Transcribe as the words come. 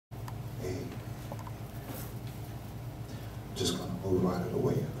just going to move out of the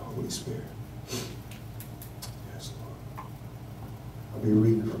way of the Holy Spirit. Yes, Lord. I'll be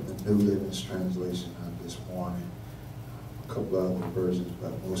reading from the New Living Translation this morning. A couple of other versions,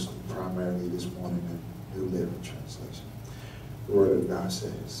 but mostly primarily this morning in the New Living Translation. The Word of God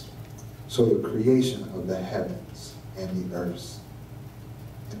says, "So the creation of the heavens and the earth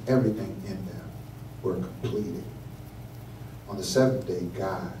and everything in them were completed. On the seventh day,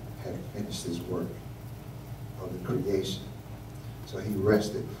 God had finished his work of the creation. So he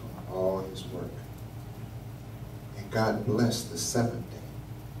rested from all his work. And God blessed the seventh day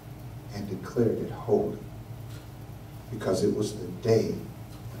and declared it holy, because it was the day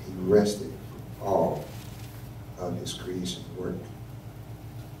when he rested from all of his creation work."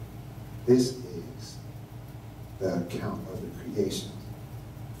 This is the account of the creation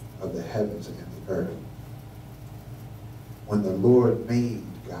of the heavens and the earth. When the Lord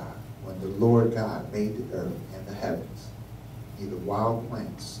God made the earth and the heavens, neither wild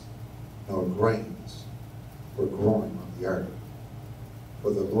plants nor grains were growing on the earth,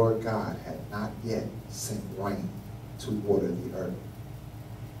 for the Lord God had not yet sent rain to water the earth.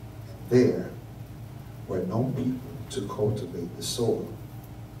 And there were no people to cultivate the soil.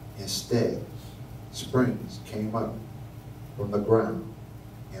 Instead, springs came up from the ground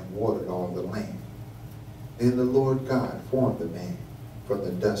and watered all the land. Then the Lord God formed the man from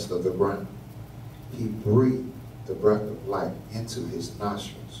the dust of the ground. He breathed the breath of life into his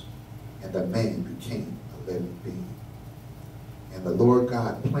nostrils, and the man became a living being. And the Lord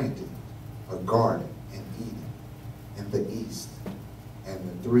God planted a garden in Eden in the east, and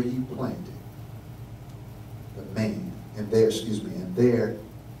the three he planted the man, and there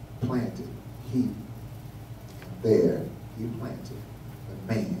planted he, and there he planted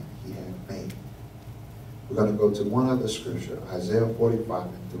the man he had made. We're going to go to one other scripture, Isaiah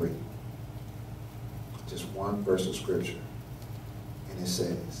 45:3. Just one verse of scripture. And it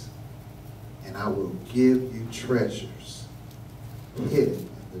says, "And I will give you treasures hidden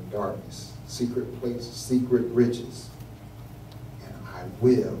in the darkness, secret places, secret riches. And I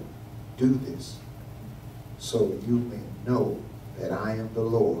will do this so you may know that I am the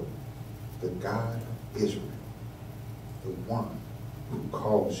Lord, the God of Israel, the one who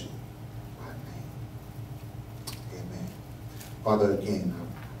calls you by name." Amen. Father, again,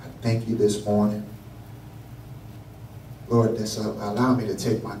 I thank you this morning. Lord, allow me to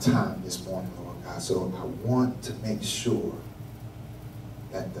take my time this morning, Lord God. So I want to make sure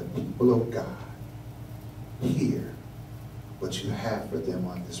that the people of God hear what you have for them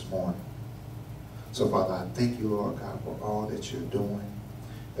on this morning. So, Father, I thank you, Lord God, for all that you're doing,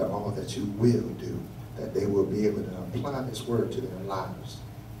 that all that you will do, that they will be able to apply this word to their lives.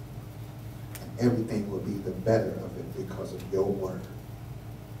 And everything will be the better of it because of your word.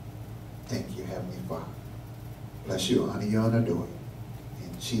 Thank you, Heavenly Father. Bless you, honor you, and adore you.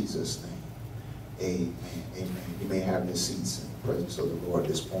 In Jesus' name, amen, amen. You may have your seats in the presence of the Lord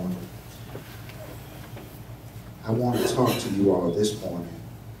this morning. I want to talk to you all this morning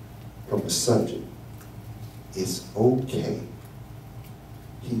from a subject. It's okay.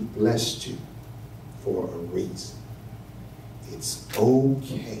 He blessed you for a reason. It's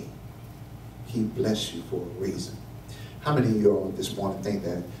okay. He blessed you for a reason. How many of you all this morning think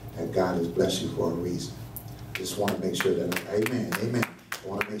that God has blessed you for a reason? Just want to make sure that, amen, amen. I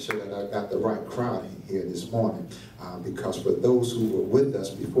want to make sure that I got the right crowd in here this morning. Because for those who were with us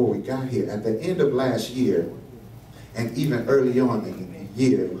before we got here, at the end of last year, and even early on in the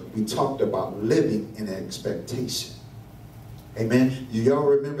year, we talked about living in expectation. Amen. Do y'all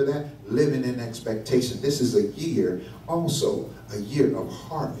remember that? Living in expectation. This is a year, also a year of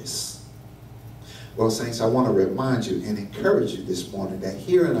harvest. Well, saints, I want to remind you and encourage you this morning that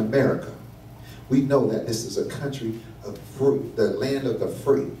here in America, we know that this is a country of fruit, the land of the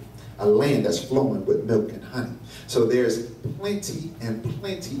free, a land that's flowing with milk and honey. So there's plenty and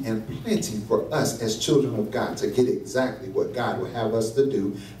plenty and plenty for us as children of God to get exactly what God would have us to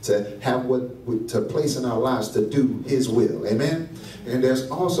do, to have to place in our lives to do his will. Amen. And there's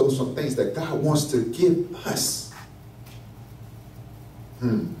also some things that God wants to give us.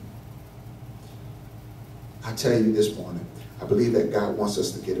 I tell you this morning, I believe that God wants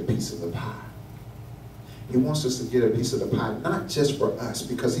us to get a piece of the pie. He wants us to get a piece of the pie, not just for us,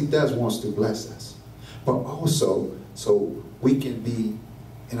 because he does want to bless us, but also so we can be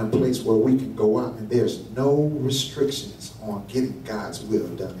in a place where we can go out and there's no restrictions on getting God's will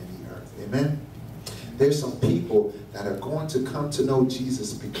done in the earth. Amen? There's some people that are going to come to know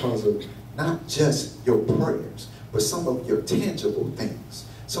Jesus because of not just your prayers, but some of your tangible things.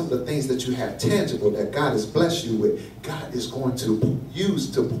 Some of the things that you have tangible that God has blessed you with, God is going to use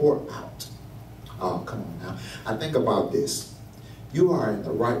to pour out Oh, come on now. I think about this. You are in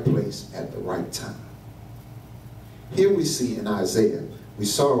the right place at the right time. Here we see in Isaiah, we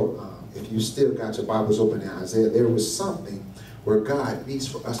saw, if you still got your Bibles open in Isaiah, there was something where God needs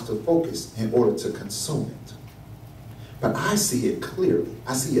for us to focus in order to consume it. But I see it clearly.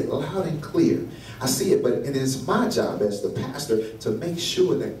 I see it loud and clear. I see it, but it is my job as the pastor to make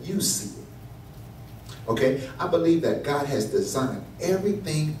sure that you see it. Okay? I believe that God has designed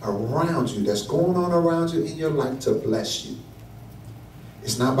everything around you that's going on around you in your life to bless you.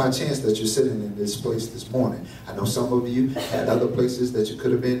 It's not by chance that you're sitting in this place this morning. I know some of you had other places that you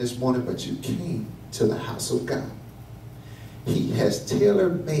could have been this morning, but you came to the house of God. He has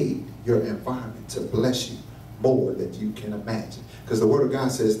tailor-made your environment to bless you more than you can imagine. Because the Word of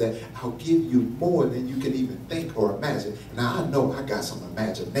God says that I'll give you more than you can even think or imagine. Now, I know I got some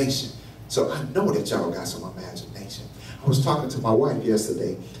imagination. So I know that y'all got some imagination. I was talking to my wife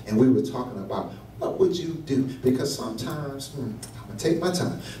yesterday, and we were talking about what would you do? Because sometimes, I'm going to take my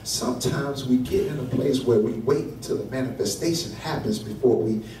time. Sometimes we get in a place where we wait until the manifestation happens before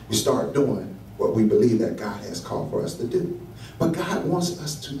we start doing what we believe that God has called for us to do. But God wants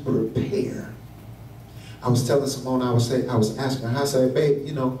us to prepare. I was telling Simone, I was asking her, I said, babe,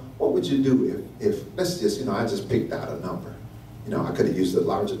 you know, what would you do if let's just, you know, I just picked out a number. You know, I could have used a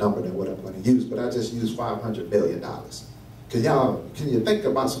larger number than what I'm going to use, but I just used $500 million. Can you think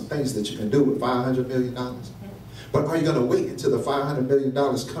about some things that you can do with $500 million? But are you going to wait until the $500 million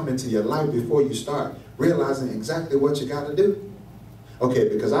come into your life before you start realizing exactly what you got to do? Okay,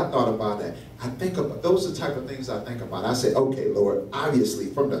 because I thought about that. I think about, those are the type of things I think about. I say, okay, Lord, obviously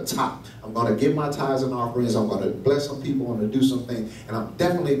from the top, I'm going to give my tithes and offerings. I'm going to bless some people. I'm going to do something. And I'm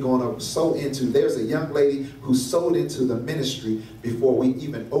definitely going to sow into, there's a young lady who sowed into the ministry before we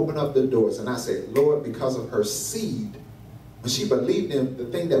even opened up the doors. And I said, Lord, because of her seed, when she believed in the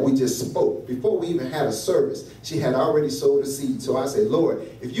thing that we just spoke, before we even had a service, she had already sowed a seed. So I said, Lord,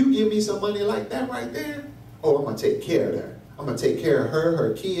 if you give me some money like that right there, oh, I'm going to take care of her. I'm going to take care of her,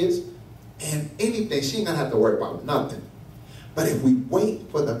 her kids, and anything. She ain't going to have to worry about nothing. But if we wait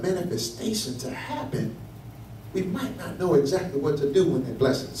for the manifestation to happen, we might not know exactly what to do when the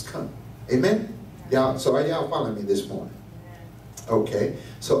blessings come. Amen? Y'all, so are y'all following me this morning? Okay.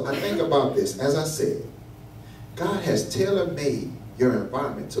 So I think about this. As I said, God has tailor-made your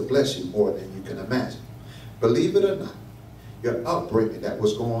environment to bless you more than you can imagine. Believe it or not, your upbringing that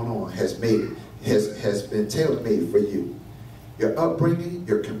was going on has been tailor-made for you. Your upbringing,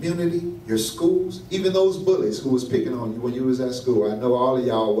 your community, your schools, even those bullies who was picking on you when you was at school. I know all of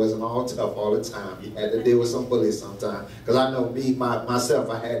y'all wasn't all tough all the time. You had to deal with some bullies sometimes. Because I know me, myself,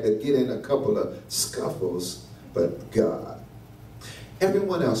 I had to get in a couple of scuffles, but God.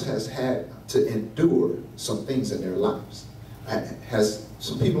 Everyone else has had to endure some things in their lives. Has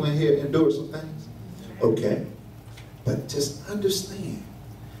some people in here endured some things? Okay. But just understand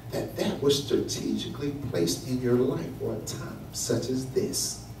that was strategically placed in your life for a time such as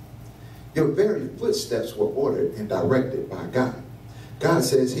this. Your very footsteps were ordered and directed by God. God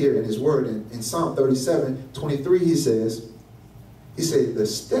says here in his word in Psalm 37:23, he says, the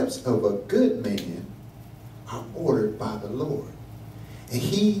steps of a good man are ordered by the Lord, and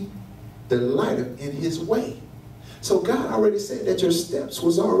he delighteth in his way. So God already said that your steps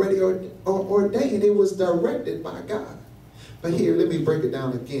was already ordained. It was directed by God. But here, let me break it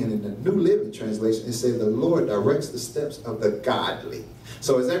down again. In the New Living Translation, it says the Lord directs the steps of the godly.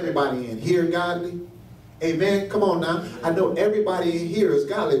 So is everybody in here godly? Amen. Come on now. I know everybody in here is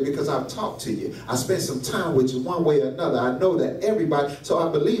godly because I've talked to you. I spent some time with you one way or another. I know that everybody, so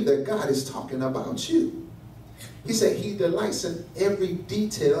I believe that God is talking about you. He said he delights in every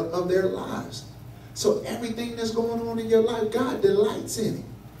detail of their lives. So everything that's going on in your life, God delights in it.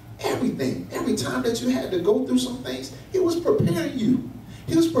 Everything. Every time that you had to go through some things, he was preparing you.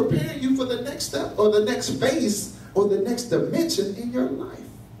 He was preparing you for the next step or the next phase or the next dimension in your life.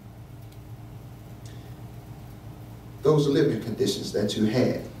 Those living conditions that you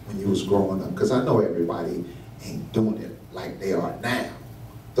had when you was growing up, because I know everybody ain't doing it like they are now.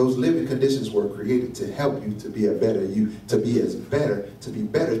 Those living conditions were created to help you to be a better you, to be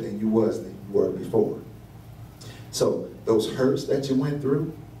better than you were before. So those hurts that you went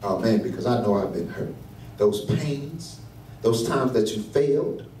through, oh man, because I know I've been hurt. Those pains, those times that you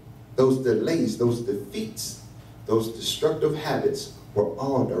failed, those delays, those defeats, those destructive habits were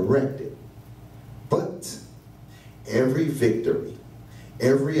all directed. But every victory,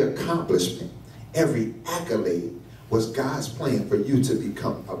 every accomplishment, every accolade was God's plan for you to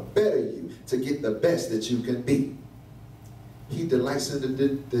become a better you, to get the best that you can be. He delights in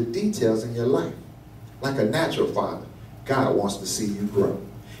the details in your life. Like a natural father, God wants to see you grow.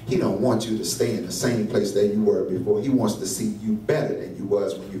 He don't want you to stay in the same place that you were before. He wants to see you better than you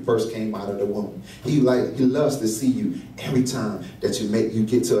was when you first came out of the womb. He loves to see you every time that you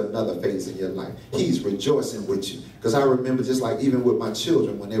get to another phase in your life. He's rejoicing with you. Because I remember, just like even with my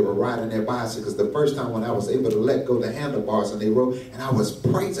children, when they were riding their bicycles, the first time when I was able to let go the handlebars and they rode, and I was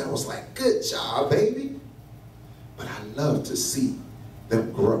praising, I was like, good job, baby. But I love to see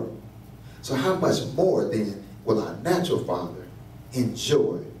them grow. So how much more then will our natural Father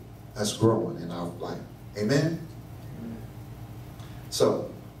enjoy us growing in our life? Amen?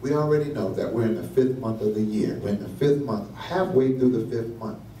 So we already know that we're in the 5th month of the year. We're in the 5th month, halfway through the 5th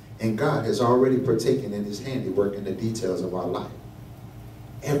month. And God has already partaken in his handiwork in the details of our life.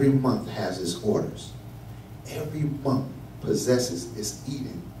 Every month has its orders. Every month possesses its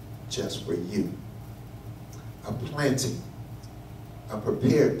eating just for you. A planting, a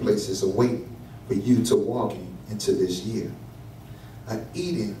prepared place is awaiting for you to walk into this year. An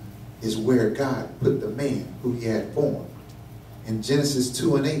Eden is where God put the man who he had formed. In Genesis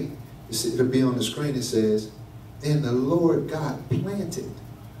 2 and 8, it'll be on the screen, it says, then the Lord God planted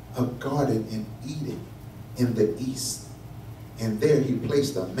a garden in Eden in the east, and there he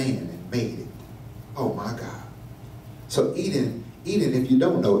placed a man and made it. Oh my God. So Eden, if you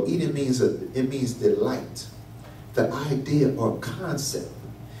don't know, Eden means delight. The idea or concept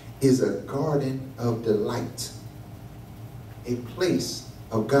is a garden of delight, a place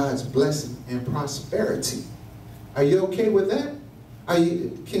of God's blessing and prosperity. Are you okay with that? Are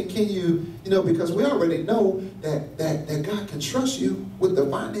you, can you, because we already know that God can trust you with the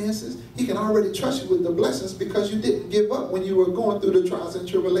finances. He can already trust you with the blessings because you didn't give up when you were going through the trials and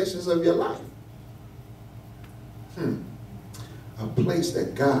tribulations of your life. A place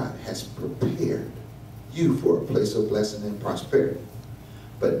that God has prepared you for a place of blessing and prosperity.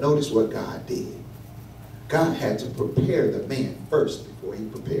 But notice what God did. God had to prepare the man first before he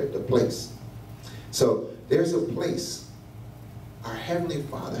prepared the place. So there's a place our Heavenly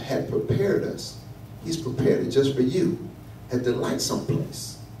Father had prepared us. He's prepared it just for you. A delightsome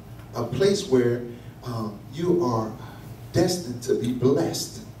place. A place where you are destined to be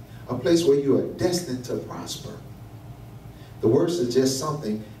blessed. A place where you are destined to prosper. The word suggests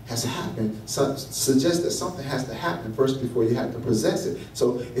something has happened, suggests that something has to happen first before you have to possess it.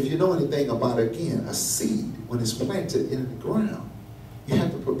 So if you know anything about, again, a seed, when it's planted in the ground, you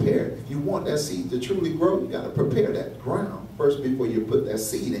have to prepare it. If you want that seed to truly grow, you got to prepare that ground first before you put that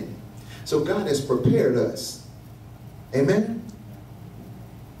seed in it. So God has prepared us. Amen?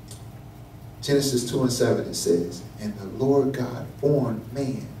 Genesis 2 and 7, it says, and the Lord God formed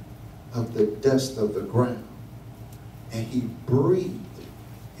man of the dust of the ground, and he breathed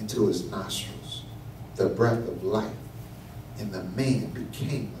into his nostrils the breath of life, and the man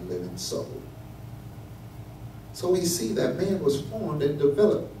became a living soul. So we see that man was formed and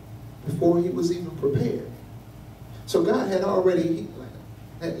developed before he was even prepared. So God had already,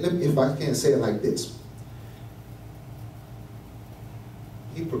 if I can say it like this,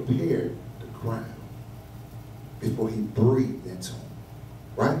 he prepared the ground before he breathed into him,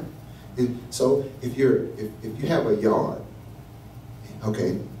 right? So if you have a yard,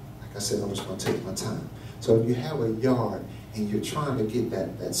 okay, like I said, I'm just going to take my time. So if you have a yard and you're trying to get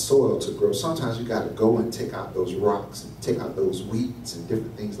that soil to grow, sometimes you got to go and take out those rocks and take out those weeds and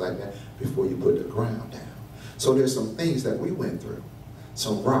different things like that before you put the ground down. So there's some things that we went through,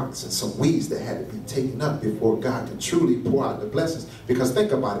 some rocks and some weeds that had to be taken up before God can truly pour out the blessings. Because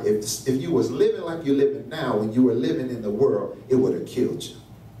think about it, if you was living like you're living now when you were living in the world, it would have killed you.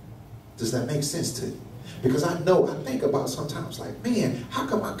 Does that make sense to you? Because I think about sometimes like, man, how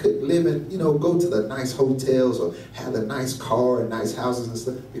come I couldn't live in, go to the nice hotels or have a nice car and nice houses and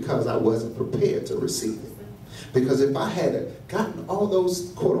stuff? Because I wasn't prepared to receive it. Because if I had gotten all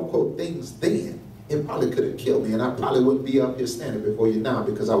those quote-unquote things then, it probably could have killed me, and I probably wouldn't be up here standing before you now,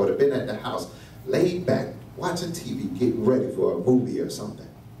 because I would have been at the house, laid back, watching TV, getting ready for a movie or something.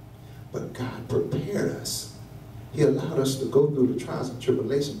 But God prepared us. He allowed us to go through the trials and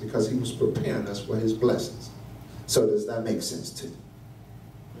tribulations because he was preparing us for his blessings. So does that make sense to you?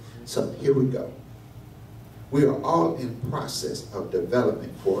 So here we go. We are all in process of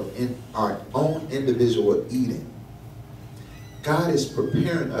development for our own individual Eden. God is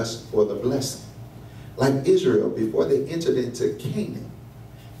preparing us for the blessing. Like Israel, before they entered into Canaan,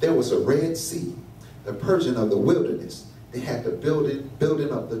 there was a Red Sea, the purging of the wilderness. They had the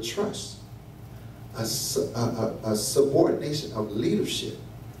building of the trust, a subordination of leadership,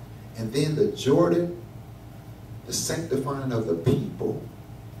 and then the Jordan, the sanctifying of the people,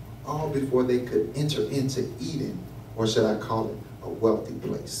 all before they could enter into Eden, or should I call it a wealthy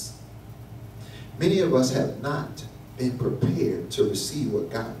place. Many of us have not been prepared to receive what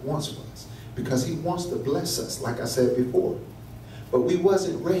God wants for us, because he wants to bless us, like I said before. But we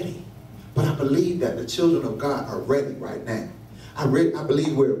wasn't ready. But I believe that the children of God are ready right now. I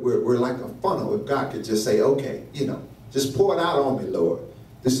believe we're like a funnel. If God could just say, okay, you know, just pour it out on me, Lord.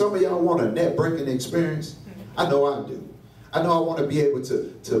 Do some of y'all want a net-breaking experience? I know I do. I know I want to be able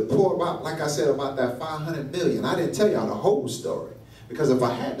to pour about, like I said, about that 500 million. I didn't tell y'all the whole story. Because if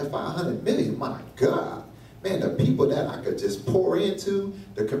I had the 500 million, my God, man, the people that I could just pour into,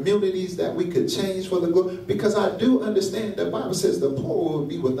 the communities that we could change for the glory. Because I do understand the Bible says the poor will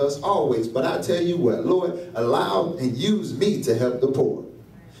be with us always. But I tell you what, Lord, allow and use me to help the poor.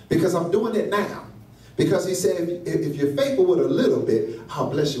 Because I'm doing it now. Because he said, if you're faithful with a little bit, I'll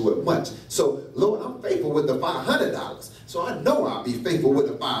bless you with much. So, Lord, I'm faithful with the $500. So I know I'll be faithful with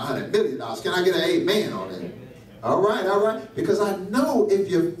the $500 million. Can I get an amen on that? All right, all right. Because I know if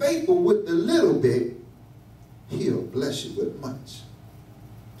you're faithful with the little bit, he'll bless you with much.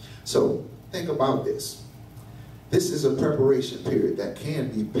 So think about this. This is a preparation period that can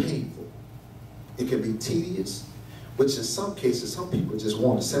be painful. It can be tedious, which in some cases, some people just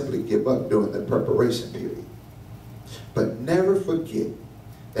want to simply give up during the preparation period. But never forget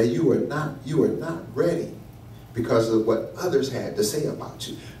that you are not ready because of what others had to say about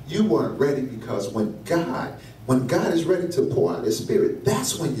you. You weren't ready because when God is ready to pour out his spirit,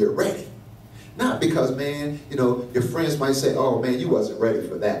 that's when you're ready. Not because, man, you know, your friends might say, oh, man, you wasn't ready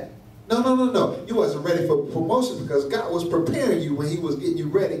for that. No, no, no, no. You wasn't ready for promotion because God was preparing you when he was getting you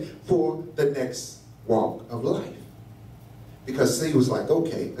ready for the next walk of life. Because he was like,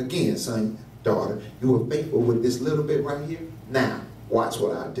 okay, again, son, daughter, you were faithful with this little bit right here. Now, watch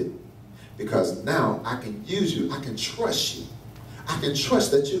what I do. Because now I can use you. I can trust you. I can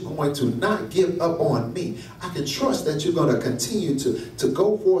trust that you're going to not give up on me. I can trust that you're going to continue to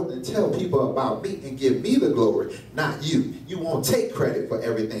go forth and tell people about me and give me the glory, not you. You won't take credit for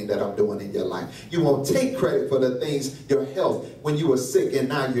everything that I'm doing in your life. You won't take credit for the things, your health, when you were sick and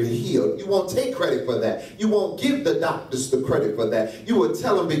now you're healed. You won't take credit for that. You won't give the doctors the credit for that. You will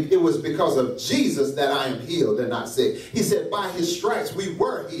tell them it was because of Jesus that I am healed and not sick. He said, by his stripes we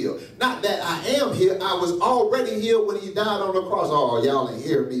were healed. Not that I am healed. I was already healed when he died on the cross. Oh, y'all ain't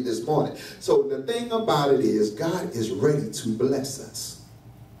hear me this morning. So the thing about it is God is ready to bless us.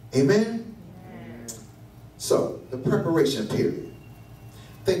 Amen? Amen. So the preparation period.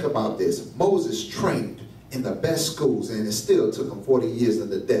 Think about this. Moses trained in the best schools and it still took him 40 years in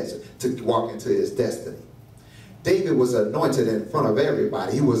the desert to walk into his destiny. David was anointed in front of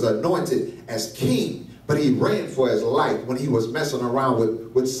everybody. He was anointed as king. But he ran for his life when he was messing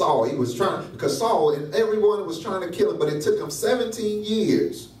around with Saul. He was trying, because Saul and everyone was trying to kill him, but it took him 17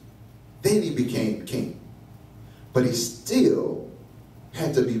 years. Then he became king. But he still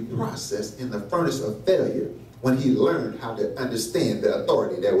had to be processed in the furnace of failure when he learned how to understand the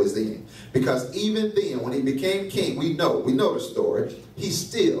authority that was in him. Because even then, when he became king, we know the story, he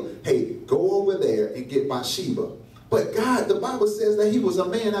still, hey, go over there and get Bathsheba. But God, the Bible says that he was a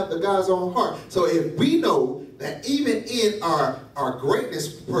man after God's own heart. So if we know that even in our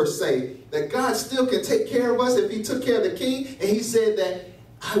greatness per se, that God still can take care of us if he took care of the king, and he said that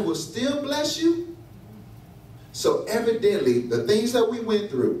I will still bless you. So evidently, the things that we went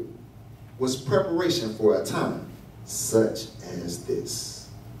through was preparation for a time such as this.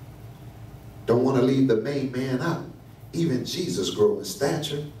 Don't want to leave the main man out. Even Jesus grew in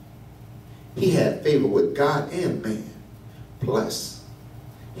stature. He had favor with God and man. Plus,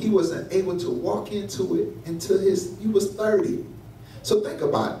 he wasn't able to walk into it until he was 30. So think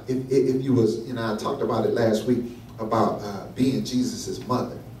about if you was, you know, I talked about it last week about being Jesus's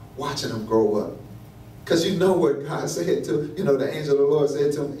mother, watching him grow up. Because you know what God said to, you know, the angel of the Lord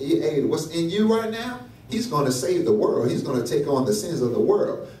said to him, hey, what's in you right now? He's going to save the world. He's going to take on the sins of the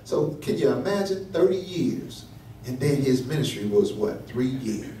world. So can you imagine 30 years? And then his ministry was what, 3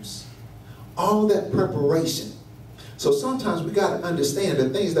 years? All that preparation. So sometimes we got to understand the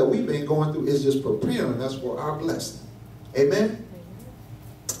things that we've been going through is just preparing us for our blessing. Amen?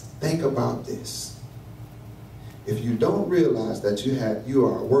 Think about this. If you don't realize that you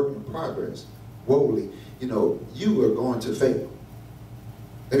are a work in progress, woefully, you know, you are going to fail.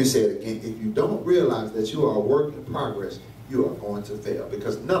 Let me say it again. If you don't realize that you are a work in progress, you are going to fail,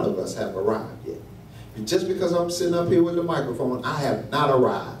 because none of us have arrived yet. And just because I'm sitting up here with the microphone, I have not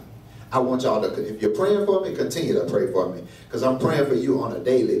arrived. I want y'all to, if you're praying for me, continue to pray for me, because I'm praying for you on a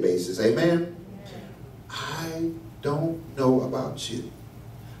daily basis. Amen? I don't know about you,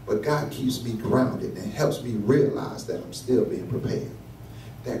 but God keeps me grounded and helps me realize that I'm still being prepared.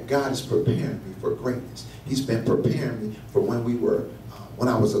 That God is preparing me for greatness. He's been preparing me for when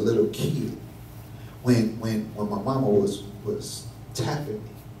I was a little kid. when my mama was tapping me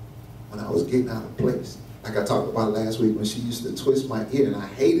when I was getting out of place. Like I talked about last week, when she used to twist my ear, and I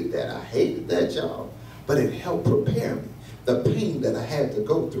hated that. I hated that job. But it helped prepare me. The pain that I had to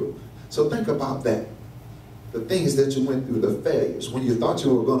go through. So think about that. The things that you went through, the failures. When you thought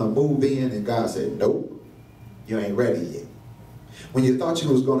you were going to move in and God said, nope, you ain't ready yet. When you thought you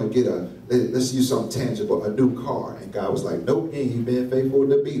was going to get let's use something tangible, a new car. And God was like, nope, you ain't been faithful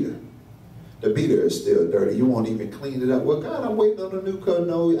to the beater. The beater is still dirty. You won't even clean it up. Well, God, I'm waiting on a new car.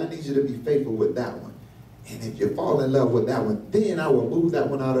 No, I need you to be faithful with that one. And if you fall in love with that one, then I will move that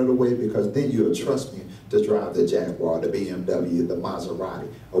one out of the way, because then you'll trust me to drive the Jaguar, the BMW, the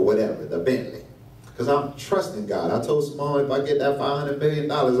Maserati, or whatever, the Bentley. Because I'm trusting God. I told Simone, if I get that $500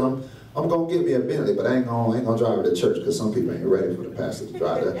 million, I'm going to get me a Bentley, but I ain't going to drive it to church, because some people ain't ready for the pastor to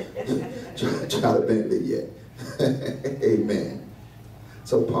drive the Bentley yet. Amen.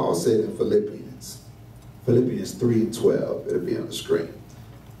 So Paul said in Philippians 3:12, it'll be on the screen.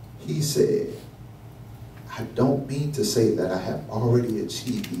 He said, I don't mean to say that I have already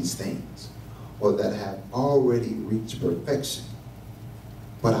achieved these things, or that I have already reached perfection,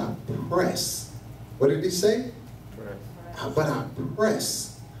 but I press. What did he say? But I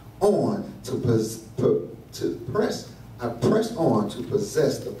press on to press on to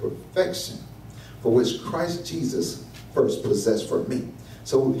possess the perfection for which Christ Jesus first possessed for me.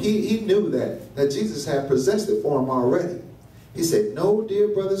 So he knew that Jesus had possessed it for him already. He said, no, dear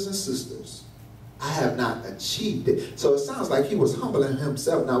brothers and sisters, I have not achieved it. So it sounds like he was humbling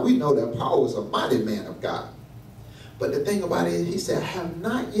himself. Now we know that Paul was a mighty man of God. But the thing about it, he said, I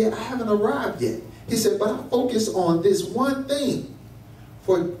haven't arrived yet. He said, but I focus on this one thing,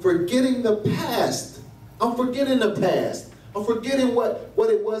 forgetting the past. I'm forgetting the past. I'm forgetting what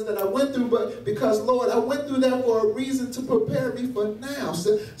it was that I went through, but because, Lord, I went through that for a reason to prepare me for now.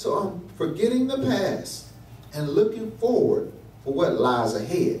 So I'm forgetting the past and looking forward for what lies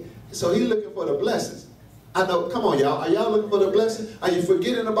ahead. So he's looking for the blessings. I know, come on, y'all. Are y'all looking for the blessing? Are you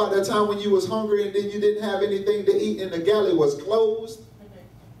forgetting about that time when you was hungry and then you didn't have anything to eat and the galley was closed?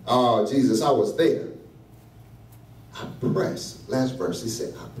 Oh, Jesus, I was there. I press. Last verse, he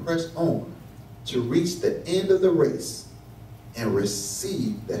said, I press on to reach the end of the race and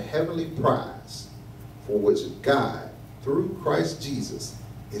receive the heavenly prize for which God, through Christ Jesus,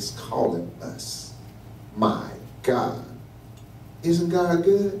 is calling us. My God. Isn't God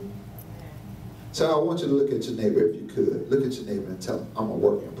good? So I want you to look at your neighbor, if you could. Look at your neighbor and tell him, I'm a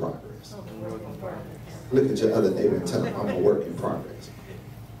work in progress. Look at your other neighbor and tell him, I'm a work in progress.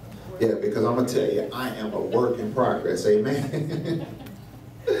 Yeah, because I'm going to tell you, I am a work in progress. Amen.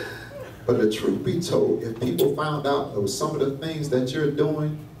 But the truth be told, if people found out there was some of the things that you're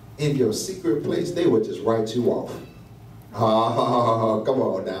doing in your secret place, they would just write you off. Oh, come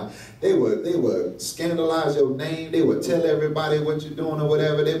on now. They would scandalize your name. They would tell everybody what you're doing or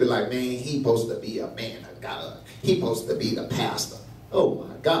whatever. They'd be like, man, he supposed to be a man of God. He supposed to be the pastor. Oh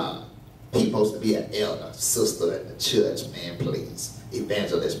my God. He supposed to be an elder, sister in the church, man, please.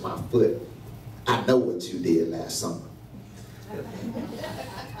 Evangelist my foot. I know what you did last summer.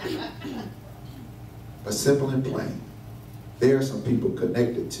 But simple and plain, there are some people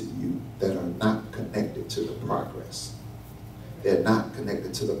connected to you that are not connected to the progress. They're not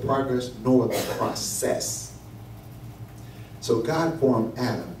connected to the progress nor the process. So God formed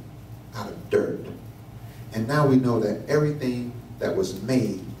Adam out of dirt. And now we know that everything that was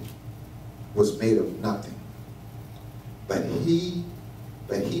made of nothing. But he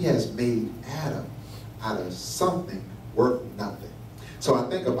has made Adam out of something worth nothing. So I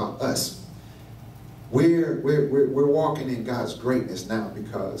think about us. We're walking in God's greatness now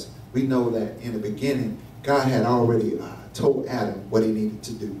because we know that in the beginning, God had already told Adam what he needed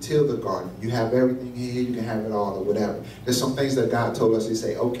to do. Till the garden. You have everything here, you can have it all or whatever. There's some things that God told us. He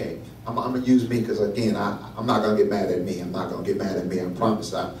say, okay, I'm going to use me because, again, I'm not going to get mad at me. I'm not going to get mad at me. I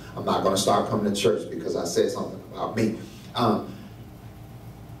promise. I'm not going to start coming to church because I said something about me.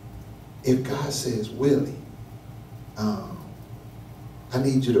 If God says, Willie, I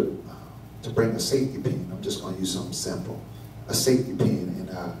need you to bring a safety pin. I'm just going to use something simple. A safety pin,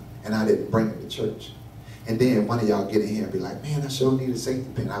 and I didn't bring it to church. And then one of y'all get in here and be like, man, I sure need a safety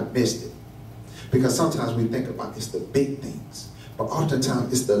pin. I missed it. Because sometimes we think about it's the big things. But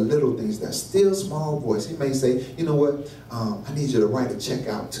oftentimes it's the little things, that still small voice. He may say, you know what, I need you to write a check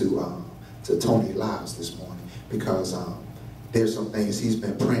out to Tony Lyles this morning because there's some things he's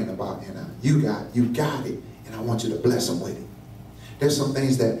been praying about, and you got it, and I want you to bless him with it. There's some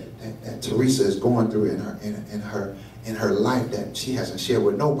things that Teresa is going through in her life that she hasn't shared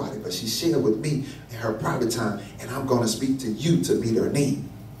with nobody, but she shared with me in her private time, and I'm going to speak to you to meet her need.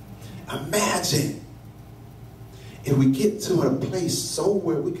 Imagine If we get to a place so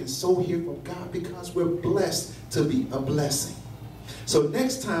where we can so hear from God because we're blessed to be a blessing. So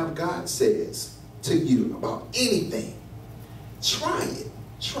next time God says to you about anything, try it.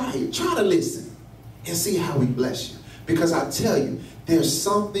 Try it. Try to listen and see how he bless you. Because I tell you, there's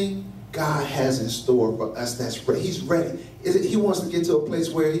something God has in store for us that's ready. He's ready. He wants to get to a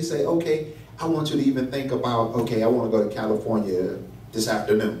place where he say, okay, I want you to even think about, okay, I want to go to California this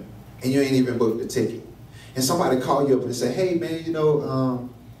afternoon. And you ain't even booked the ticket. And somebody call you up and say, hey man, you know,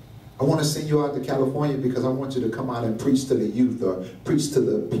 I want to send you out to California because I want you to come out and preach to the youth or preach to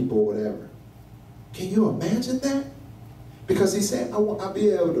the people or whatever. Can you imagine that? Because he said, I'll be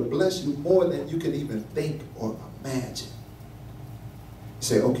able to bless you more than you can even think or imagine. You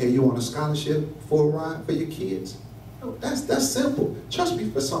say, okay, you want a scholarship for a ride for your kids? No, that's simple. Trust me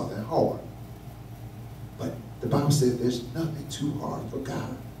for something hard. But the Bible says there's nothing too hard for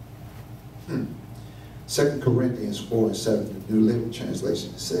God. 2 Corinthians 4:7, the New Living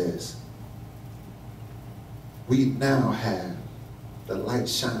Translation says, we now have the light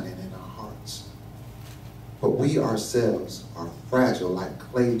shining in our hearts, but we ourselves are fragile like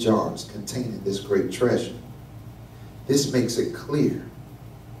clay jars containing this great treasure. This makes it clear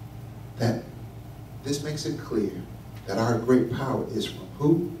that our great power is from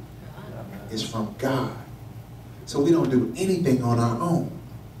who? It's from God. So we don't do anything on our own.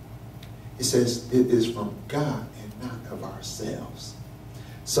 It says it is from God and not of ourselves.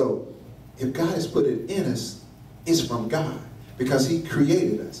 So if God has put it in us, it's from God because he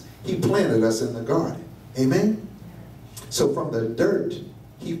created us. He planted us in the garden. Amen? So from the dirt,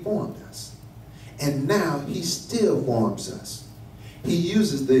 he formed us. And now he still forms us. He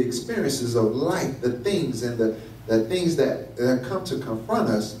uses the experiences of life, the things and the things that come to confront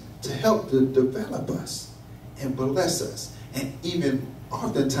us to help to develop us and bless us. And even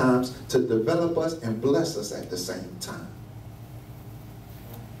oftentimes to develop us and bless us at the same time.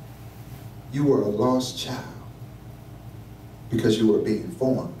 You were a lost child because you were being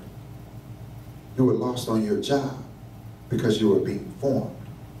formed. You were lost on your job because you were being formed.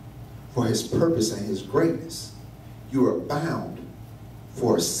 For his purpose and his greatness, you were bound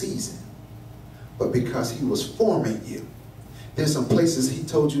for a season. But because he was forming you, there's some places he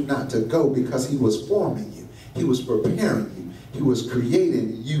told you not to go because he was forming you. He was preparing you. He was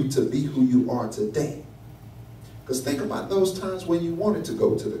creating you to be who you are today. Because think about those times when you wanted to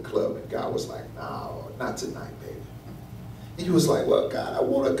go to the club and God was like, no, not tonight, baby. And you was like, well, God, I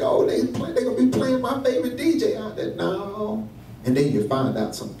want to go. They're going to be playing my favorite DJ out there. No. And then you find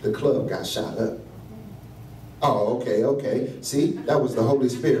out the club got shot up. Oh, okay. See, that was the Holy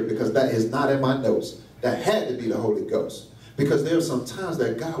Spirit because that is not in my notes. That had to be the Holy Ghost. Because there were some times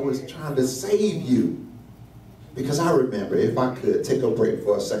that God was trying to save you. Because I remember, if I could take a break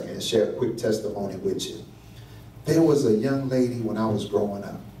for a second and share a quick testimony with you. There was a young lady when I was growing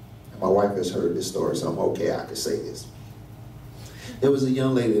up. And my wife has heard this story, so I'm okay, I can say this. There was a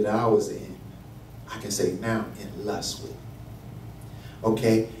young lady that I was in, I can say now, in lust with.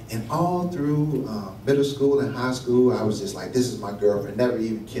 Okay, and all through middle school and high school, I was just like, this is my girlfriend. Never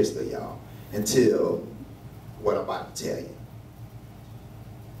even kissed her, y'all, until what I'm about to tell you.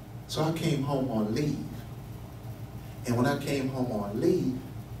 So I came home on leave. And when I came home on leave,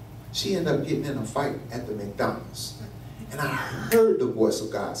 she ended up getting in a fight at the McDonald's. And I heard the voice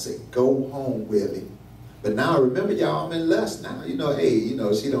of God say, go home, Willie. But now remember, y'all, I'm in lust now. You know, hey, you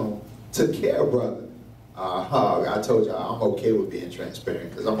know, she don't took care of brother. I told y'all I'm okay with being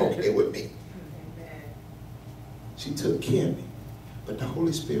transparent because I'm okay with me. She took care of me. But the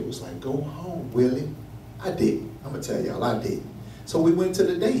Holy Spirit was like, go home, Willie. I did. I'm going to tell y'all, I did. So we went to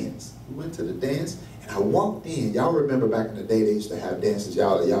the dance. We went to the dance, and I walked in. Y'all remember back in the day, they used to have dances.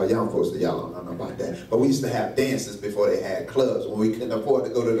 Y'all young folks, y'all don't know about that. But we used to have dances before they had clubs. When we couldn't afford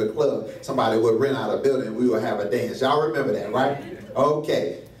to go to the club, somebody would rent out a building, and we would have a dance. Y'all remember that, right?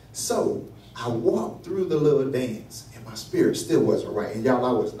 Okay. So I walked through the little dance, and my spirit still wasn't right. And y'all,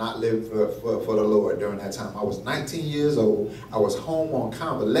 I was not living for the Lord during that time. I was 19 years old. I was home on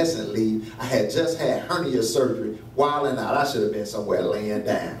convalescent leave. I had just had hernia surgery, wilding out. I should have been somewhere laying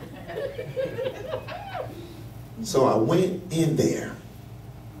down. So I went in there,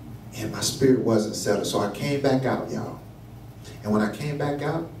 and my spirit wasn't settled. So I came back out, y'all. And when I came back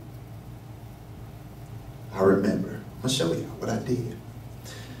out, I remember. I'm going to show y'all what I did.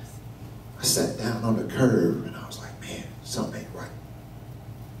 I sat down on the curb, and I was like, man, something ain't right.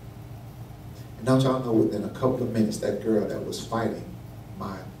 And don't y'all know, within a couple of minutes, that girl that was fighting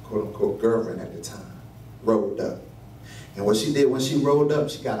my quote-unquote girlfriend at the time rolled up. And what she did when she rolled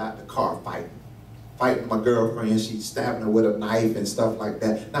up, she got out the car fighting my girlfriend. She stabbing her with a knife and stuff like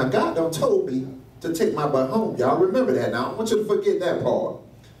that. Now, God done told me to take my butt home. Y'all remember that now. I don't want you to forget that part.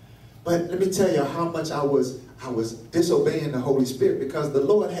 But let me tell you how much I was disobeying the Holy Spirit, because the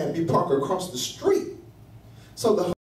Lord had me park across the street. So the